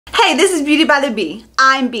Hey, this is Beauty by the Bee.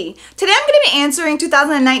 I'm Bee. Today I'm going to be answering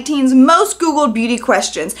 2019's most Googled beauty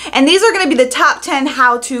questions, and these are going to be the top 10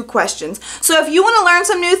 how-to questions. So if you want to learn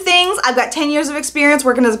some new things, I've got 10 years of experience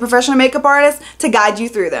working as a professional makeup artist to guide you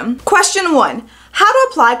through them. Question 1. How to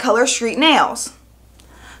apply Color Street nails.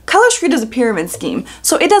 Color Street is a pyramid scheme,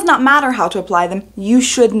 so it does not matter how to apply them. You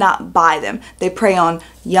should not buy them. They prey on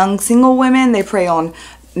young single women, they prey on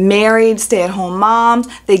married stay-at-home moms,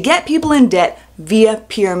 they get people in debt via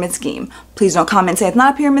pyramid scheme. Please don't comment and say it's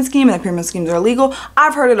not a pyramid scheme and that pyramid schemes are illegal.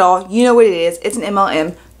 I've heard it all. You know what it is. It's an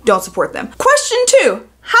MLM. Don't support them. Question 2.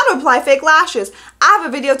 How to apply fake lashes. I have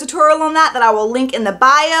a video tutorial on that I will link in the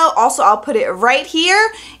bio. Also, I'll put it right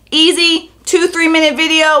here. Easy 2-3 minute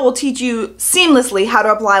video will teach you seamlessly how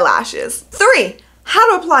to apply lashes. 3.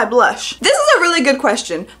 How to apply blush. This is a really good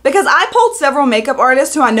question because I polled several makeup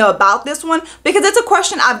artists who I know about this one because it's a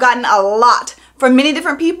question I've gotten a lot from many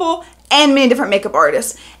different people and many different makeup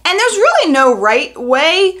artists. And there's really no right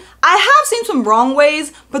way. I have seen some wrong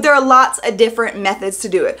ways, but there are lots of different methods to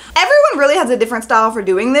do it. Everyone really has a different style for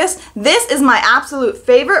doing this. This is my absolute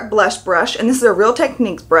favorite blush brush, and this is a Real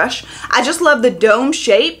Techniques brush. I just love the dome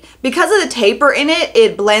shape. Because of the taper in it,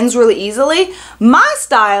 it blends really easily. My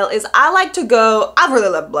style is I like to go, I really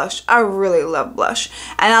love blush. I really love blush.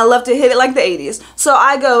 And I love to hit it like the 80s. So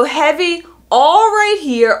I go heavy all right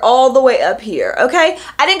here, all the way up here, okay?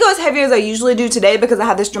 I didn't go as heavy as I usually do today because I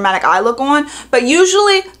have this dramatic eye look on, but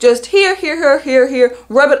usually just here,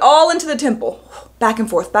 rub it all into the temple. Back and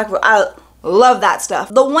forth, back and forth. I love that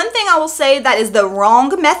stuff. The one thing I will say that is the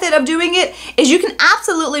wrong method of doing it is you can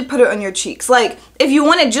absolutely put it on your cheeks. Like, if you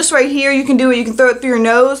want it just right here, you can do it, you can throw it through your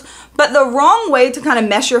nose, but the wrong way to kind of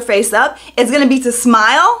mess your face up is gonna be to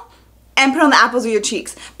smile and put on the apples of your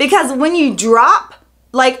cheeks. Because when you drop,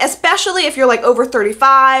 like, especially if you're like over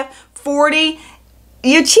 35, 40,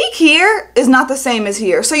 your cheek here is not the same as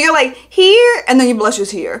here. So you're like here and then your blush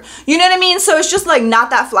is here. You know what I mean? So it's just like not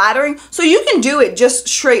that flattering. So you can do it just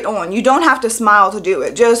straight on. You don't have to smile to do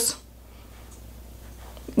it. Just,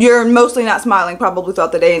 you're mostly not smiling probably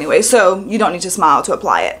throughout the day anyway. So you don't need to smile to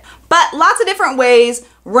apply it. But lots of different ways.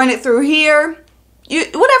 Run it through here.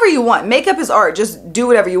 Whatever you want. Makeup is art. Just do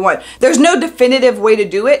whatever you want. There's no definitive way to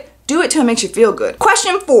do it. Do it till it makes you feel good.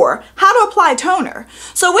 Question 4, how to apply toner.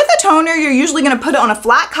 So with a toner, you're usually gonna put it on a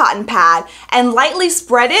flat cotton pad and lightly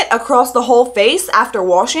spread it across the whole face after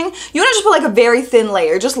washing. You wanna just put like a very thin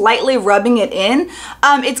layer, just lightly rubbing it in.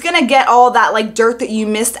 It's gonna get all that like dirt that you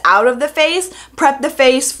missed out of the face, prep the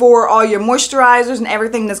face for all your moisturizers and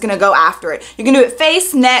everything that's gonna go after it. You can do it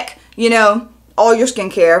face, neck, you know, all your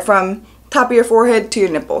skincare from top of your forehead to your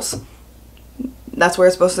nipples. That's where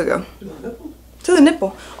it's supposed to go. To the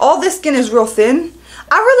nipple. All this skin is real thin.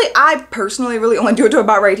 I personally really only do it to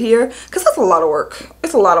about right here because that's a lot of work.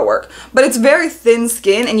 It's a lot of work. But it's very thin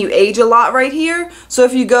skin and you age a lot right here. So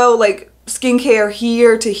if you go like skincare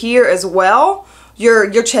here to here as well,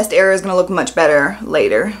 your chest area is going to look much better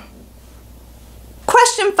later.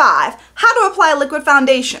 Question 5, how to apply liquid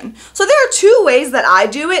foundation. So there are 2 ways that I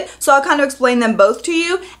do it, so I'll kind of explain them both to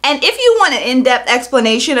you. And if you want an in-depth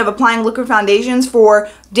explanation of applying liquid foundations for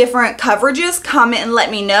different coverages, comment and let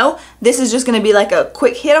me know. This is just gonna be like a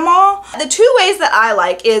quick hit 'em all. The 2 ways that I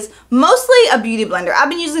like is mostly a beauty blender. I've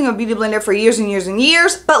been using a beauty blender for years and years and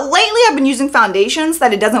years, but lately I've been using foundations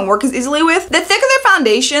that it doesn't work as easily with. The thicker the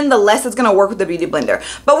foundation, the less it's gonna work with the beauty blender.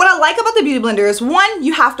 But what I like about the beauty blender is 1,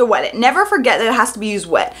 you have to wet it. Never forget that it has to be used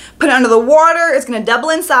wet. Put it under the water, it's gonna double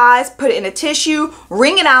in size, put it in a tissue,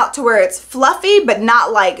 wring it out to where it's fluffy but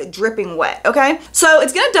not like dripping wet, okay? So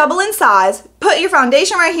it's gonna double in size, put your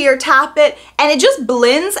foundation right here, tap it, and it just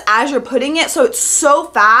blends as you're putting it, so it's so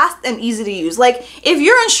fast and easy to use. Like, if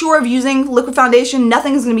you're unsure of using liquid foundation,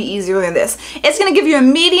 nothing is gonna be easier than this. It's gonna give you a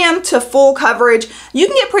medium to full coverage. You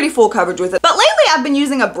can get pretty full coverage with it. But lately I've been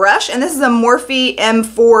using a brush, and this is a Morphe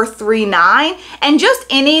M439, and just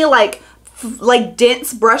any like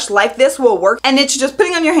dense brush like this will work, and it's just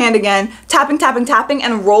putting on your hand again, tapping,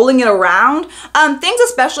 and rolling it around. Things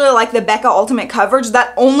especially like the Becca Ultimate Coverage,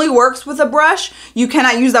 that only works with a brush. You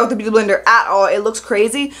cannot use that with the beauty blender at all. It looks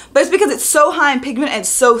crazy, but it's because it's so high in pigment and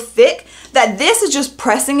so thick that this is just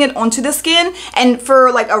pressing it onto the skin, and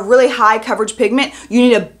for like a really high coverage pigment, you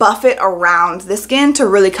need to buff it around the skin to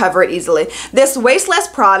really cover it easily. This wastes less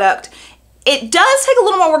product. It does take a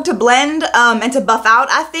little more work to blend and to buff out,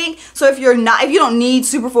 I think. So if you don't need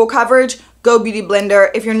super full coverage, go beauty blender.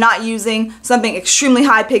 If you're not using something extremely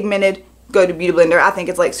high pigmented, go to beauty blender. I think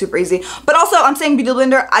it's like super easy. But also, I'm saying beauty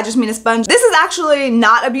blender, I just mean a sponge. This is actually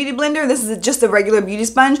not a beauty blender. This is just a regular beauty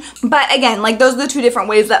sponge. But again, like those are the 2 different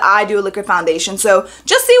ways that I do a liquid foundation. So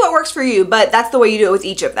just see what works for you, but that's the way you do it with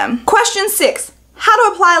each of them. Question 6. how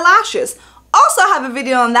to apply lashes. Also have a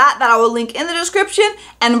video on that I will link in the description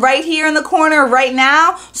and right here in the corner right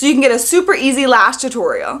now, so you can get a super easy lash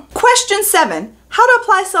tutorial. Question 7, how to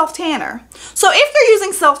apply self-tanner. So if you're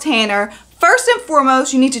using self-tanner, first and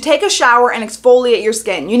foremost, you need to take a shower and exfoliate your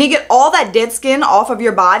skin. You need to get all that dead skin off of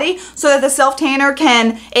your body so that the self-tanner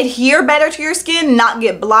can adhere better to your skin, not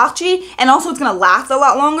get blotchy, and also it's gonna last a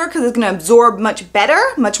lot longer because it's gonna absorb much better,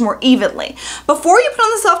 much more evenly. Before you put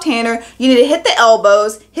on the self-tanner, you need to hit the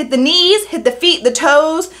elbows, hit the knees, hit the feet, the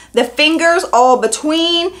toes, the fingers, all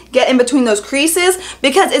between, get in between those creases,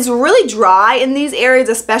 because it's really dry in these areas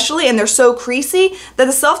especially, and they're so creasy that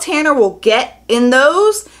the self-tanner will get in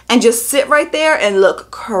those and just sit right there and look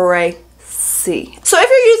crazy. So if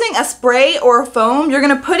you're using a spray or a foam, you're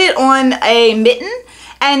gonna put it on a mitten,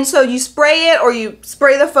 and so you spray it or you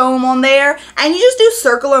spray the foam on there and you just do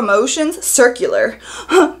circular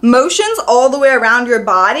motions all the way around your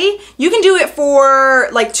body. You can do it for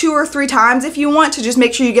like 2 or 3 times if you want to just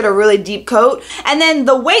make sure you get a really deep coat. And then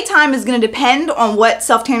the wait time is going to depend on what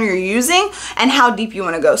self-tanner you're using and how deep you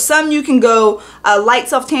want to go. Some you can go a light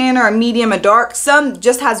self-tanner, a medium, a dark. Some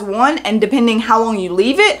just has one, and depending how long you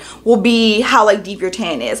leave it will be how like deep your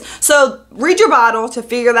tan is. So read your bottle to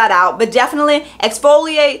figure that out, but definitely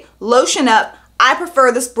exfoliate, lotion up. I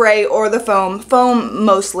prefer the spray or the foam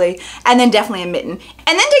mostly, and then definitely a mitten. And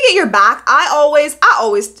then to get your back, I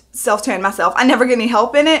always self-tan myself. I never get any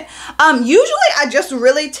help in it. Usually I just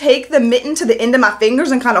really take the mitten to the end of my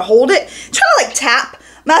fingers and kind of hold it, try to like tap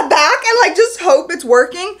my back and like just hope it's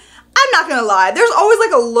working. I'm not gonna lie, there's always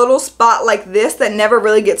like a little spot like this that never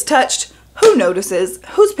really gets touched. Who notices?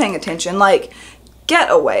 Who's paying attention? Like, get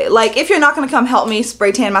away. Like, if you're not gonna come help me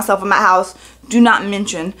spray tan myself in my house, do not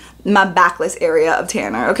mention my backless area of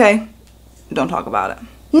tanner, okay? Don't talk about it.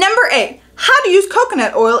 Number 8, how to use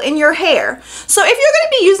coconut oil in your hair. So if you're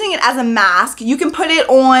gonna be using it as a mask, you can put it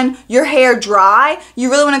on your hair dry. You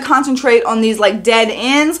really wanna concentrate on these like dead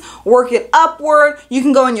ends, work it upward. You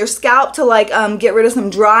can go on your scalp to like get rid of some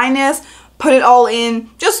dryness. Put it all in,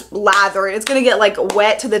 just lather it. It's gonna get like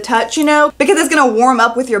wet to the touch, you know, because it's gonna warm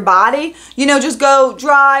up with your body. You know, just go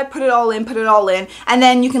dry, put it all in, and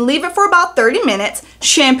then you can leave it for about 30 minutes,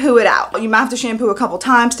 shampoo it out. You might have to shampoo a couple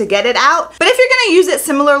times to get it out. But if you're gonna use it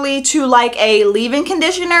similarly to like a leave-in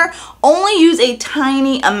conditioner, only use a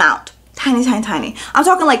tiny amount. Tiny. I'm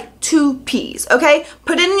talking like 2 peas, okay?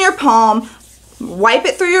 Put it in your palm, wipe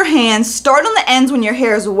it through your hands, start on the ends when your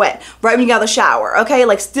hair is wet, right when you got out of the shower, okay?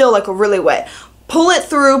 Like still like really wet. Pull it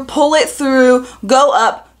through, go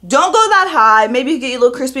up. Don't go that high. Maybe you get your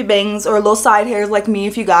little crispy bangs or little side hairs like me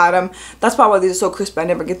if you got them. That's probably why these are so crispy. I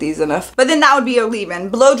never get these enough. But then that would be your leave-in.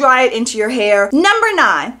 Blow dry it into your hair. Number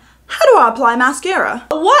 9, how do I apply mascara?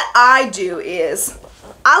 What I do is,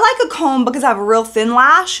 I like a comb because I have a real thin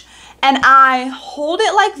lash, and I hold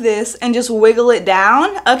it like this and just wiggle it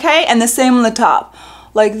down, okay? And the same on the top.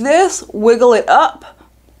 Like this, wiggle it up,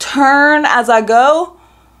 turn as I go,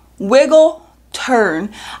 wiggle,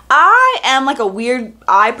 turn. I am like a weird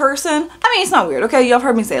eye person. I mean, it's not weird, okay? Y'all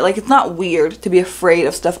heard me say it. Like, it's not weird to be afraid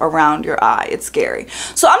of stuff around your eye. It's scary.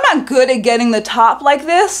 So I'm not good at getting the top like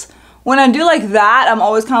this. When I do like that, I'm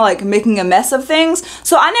always kind of like making a mess of things.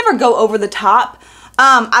 So I never go over the top.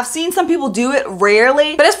 I've seen some people do it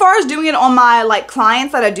rarely, but as far as doing it on my like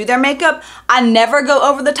clients that I do their makeup, I never go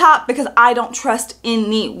over the top because I don't trust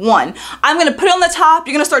anyone. I'm gonna put it on the top,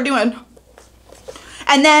 you're gonna start doing,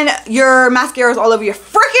 and then your mascara is all over your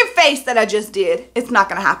freaking face that I just did. It's not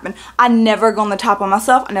gonna happen. I never go on the top on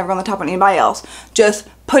myself, I never go on the top on anybody else. Just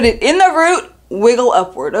put it in the root, wiggle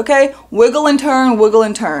upward, okay? Wiggle and turn, wiggle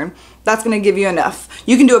and turn. That's gonna give you enough.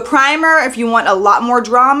 You can do a primer if you want a lot more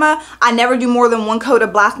drama. I never do more than 1 coat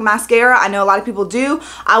of black mascara. I know a lot of people do.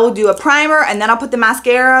 I will do a primer and then I'll put the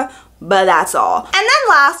mascara, but that's all. And then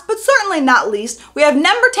last, but certainly not least, we have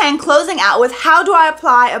number 10 closing out with how do I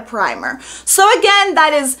apply a primer. So again,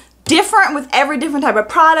 that is different with every different type of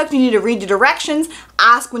product. You need to read the directions,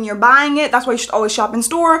 ask when you're buying it. That's why you should always shop in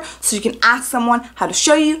store, so you can ask someone how to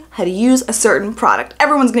show you how to use a certain product.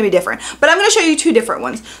 Everyone's gonna be different, but I'm gonna show you 2 different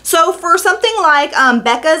ones. So for something like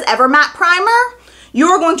Becca's Ever Matte Primer,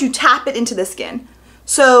 you're going to tap it into the skin.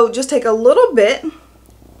 So just take a little bit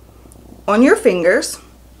on your fingers,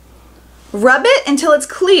 rub it until it's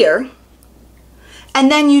clear, and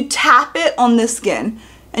then you tap it on the skin.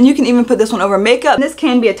 And you can even put this one over makeup. This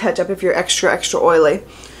can be a touch-up if you're extra oily.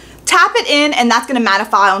 tap it in and that's gonna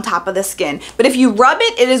mattify on top of the skin. But if you rub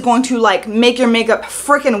it, it is going to like make your makeup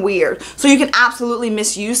freaking weird. So you can absolutely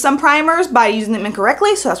misuse some primers by using them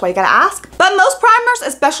incorrectly, so that's why you gotta ask. But most primers,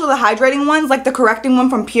 especially the hydrating ones, like the correcting one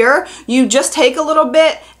from Pure, you just take a little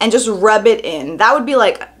bit and just rub it in. That would be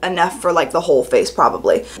like enough for like the whole face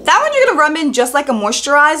probably. That one you're gonna rub in just like a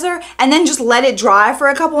moisturizer and then just let it dry for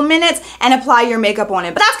a couple minutes and apply your makeup on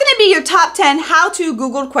it. But that's gonna be your top 10 how-to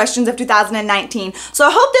Googled questions of 2019. So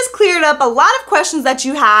I hope this cleared up a lot of questions that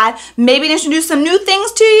you had, maybe introduced some new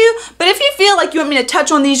things to you. But if you feel like you want me to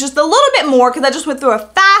touch on these just a little bit more, because I just went through a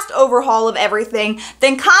fast overhaul of everything,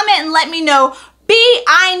 then comment and let me know.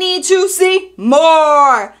 I need to see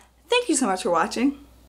more. Thank you so much for watching.